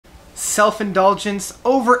self-indulgence,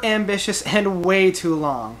 over-ambitious, and way too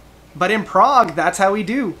long. But in prog, that's how we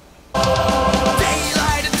do.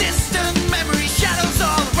 Daylight, a distant memory, shadows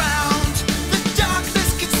all around. The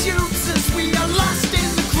darkness consumes us, we are lost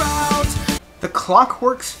in the crowd. The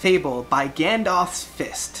Clockwork Fable by Gandalf's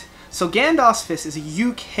Fist. So Gandalf's Fist is a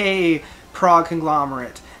UK prog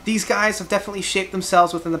conglomerate. These guys have definitely shaped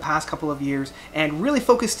themselves within the past couple of years and really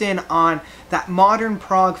focused in on that modern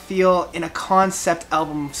prog feel in a concept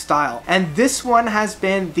album style. And this one has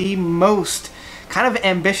been the most kind of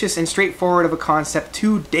ambitious and straightforward of a concept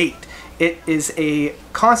to date. It is a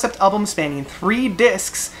concept album spanning 3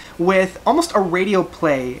 discs with almost a radio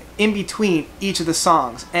play in between each of the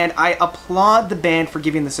songs, and I applaud the band for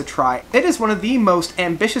giving this a try. It is one of the most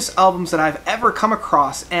ambitious albums that I've ever come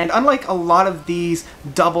across, and unlike a lot of these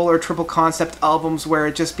double or triple concept albums where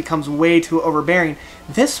it just becomes way too overbearing,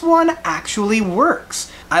 this one actually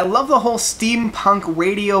works. I love the whole steampunk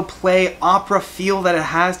radio play opera feel that it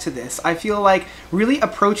has to this. I feel like really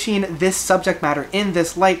approaching this subject matter in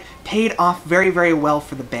this light paid off very, very well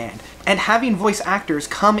for the band. And having voice actors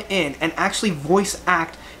come in and actually voice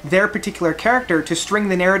act their particular character to string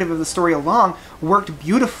the narrative of the story along worked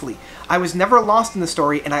beautifully. I was never lost in the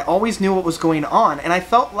story and I always knew what was going on, and I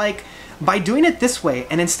felt like by doing it this way,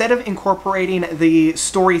 and instead of incorporating the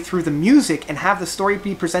story through the music and have the story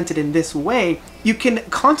be presented in this way, you can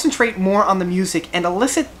concentrate more on the music and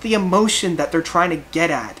elicit the emotion that they're trying to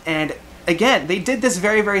get at. And again, they did this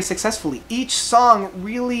very, very successfully. Each song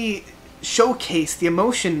really showcased the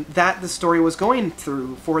emotion that the story was going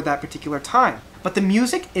through for that particular time. But the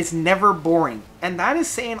music is never boring, and that is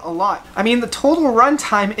saying a lot. I mean, the total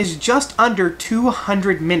runtime is just under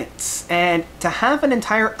 200 minutes, and to have an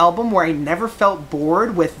entire album where I never felt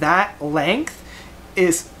bored with that length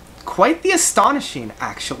is quite the astonishing,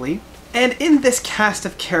 actually. And in this cast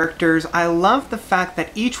of characters, I love the fact that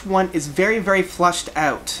each one is very, very flushed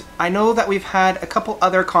out. I know that we've had a couple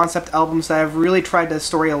other concept albums that have really tried to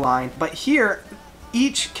story align, but here,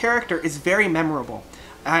 each character is very memorable.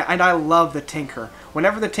 And I love the Tinker.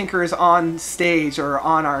 Whenever the Tinker is on stage or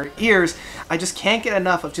on our ears, I just can't get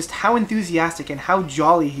enough of just how enthusiastic and how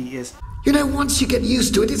jolly he is. You know, once you get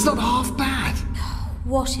used to it, it's not half bad.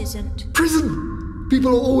 What isn't? Prison!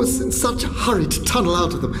 People are always in such a hurry to tunnel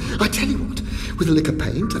out of them. I tell you what, with a lick of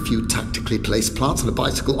paint, a few tactically placed plants, and a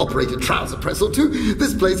bicycle-operated trouser press or two,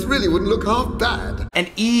 this place really wouldn't look half bad. And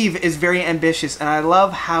Eve is very ambitious, and I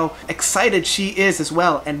love how excited she is as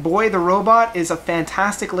well. And Boy the Robot is a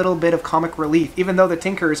fantastic little bit of comic relief, even though the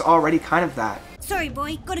Tinker is already kind of that. Sorry,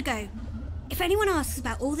 boy, gotta go. If anyone asks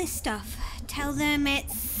about all this stuff, tell them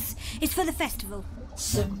it's for the festival.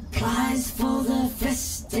 Supplies for the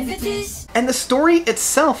festivities. And the story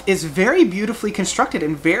itself is very beautifully constructed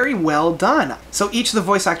and very well done. So each of the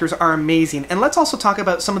voice actors are amazing. And let's also talk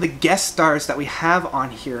about some of the guest stars that we have on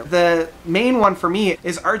here. The main one for me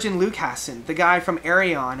is Arjen Lucassen, the guy from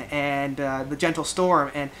Arion and The Gentle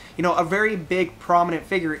Storm, and you know, a very big prominent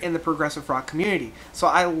figure in the progressive rock community. So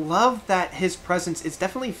I love that his presence is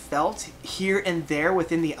definitely felt here and there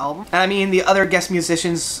within the album. And I mean, the other guest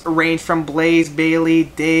musicians range from Blaze Bailey,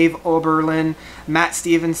 Dave Oberlin, Matt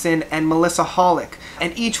Stevenson, and Melissa Hollick,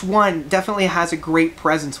 and each one definitely has a great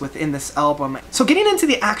presence within this album. So getting into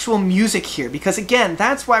the actual music here, because again,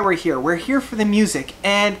 that's why we're here. We're here for the music,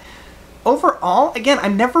 and overall, again,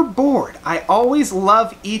 I'm never bored. I always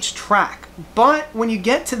love each track, but when you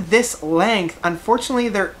get to this length, unfortunately,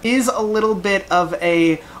 there is a little bit of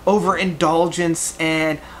a overindulgence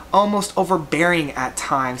and almost overbearing at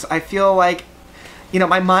times. I feel like, you know,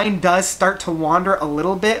 my mind does start to wander a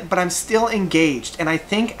little bit, but I'm still engaged, and I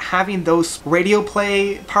think having those radio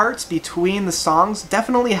play parts between the songs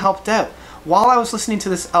definitely helped out. While I was listening to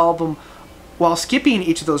this album, while skipping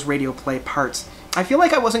each of those radio play parts, I feel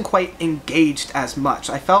like I wasn't quite engaged as much.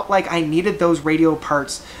 I felt like I needed those radio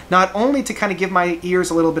parts not only to kind of give my ears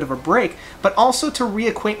a little bit of a break, but also to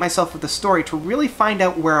reacquaint myself with the story, to really find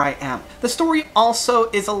out where I am. The story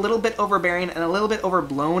also is a little bit overbearing and a little bit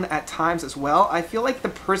overblown at times as well. I feel like the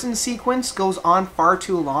prison sequence goes on far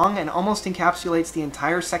too long and almost encapsulates the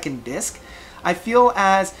entire second disc. I feel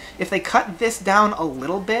as if they cut this down a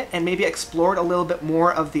little bit and maybe explored a little bit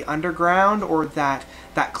more of the underground or that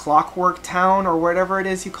clockwork town or whatever it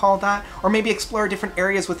is you call that, or maybe explore different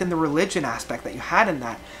areas within the religion aspect that you had in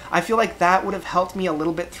that, I feel like that would have helped me a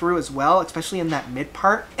little bit through as well, especially in that mid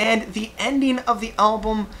part. And the ending of the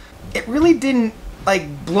album, it really didn't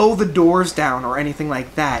like blow the doors down or anything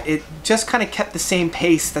like that. It just kind of kept the same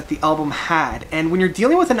pace that the album had. And when you're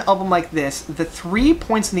dealing with an album like this, the 3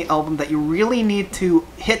 points in the album that you really need to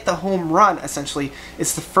hit the home run, essentially,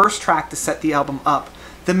 is the first track to set the album up,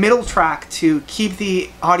 the middle track to keep the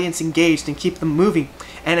audience engaged and keep them moving,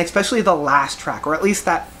 and especially the last track, or at least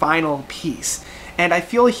that final piece. And I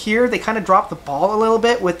feel here they kind of dropped the ball a little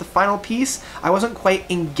bit with the final piece. I wasn't quite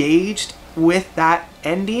engaged with that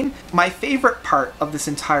ending. My favorite part of this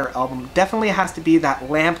entire album definitely has to be that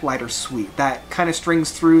Lamplighter Suite that kind of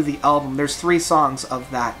strings through the album. There's 3 songs of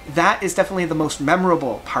that. That is definitely the most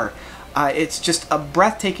memorable part. It's just a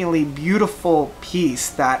breathtakingly beautiful piece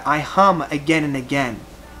that I hum again and again.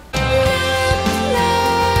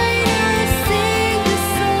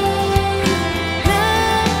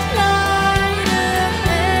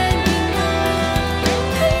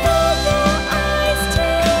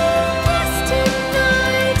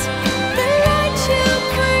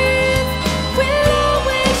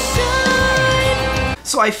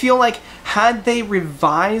 So I feel like had they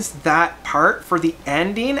revised that part for the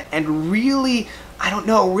ending and really, I don't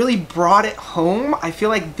know, really brought it home, I feel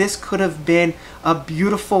like this could have been a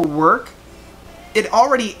beautiful work. It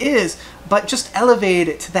already is, but just elevate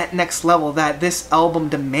it to that next level that this album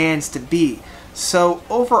demands to be. So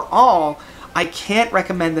overall, I can't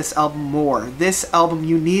recommend this album more. This album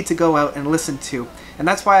you need to go out and listen to. And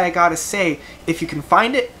that's why I gotta say, if you can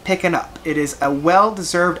find it, pick it up. It is a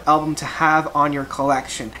well-deserved album to have on your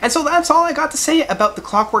collection. And so that's all I got to say about the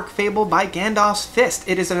Clockwork Fable by Gandalf's Fist.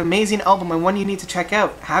 It is an amazing album and one you need to check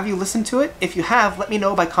out. Have you listened to it? If you have, let me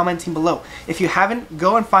know by commenting below. If you haven't,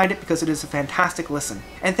 go and find it because it is a fantastic listen.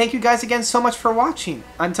 And thank you guys again so much for watching.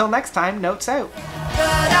 Until next time, notes out.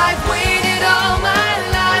 But I've waited all my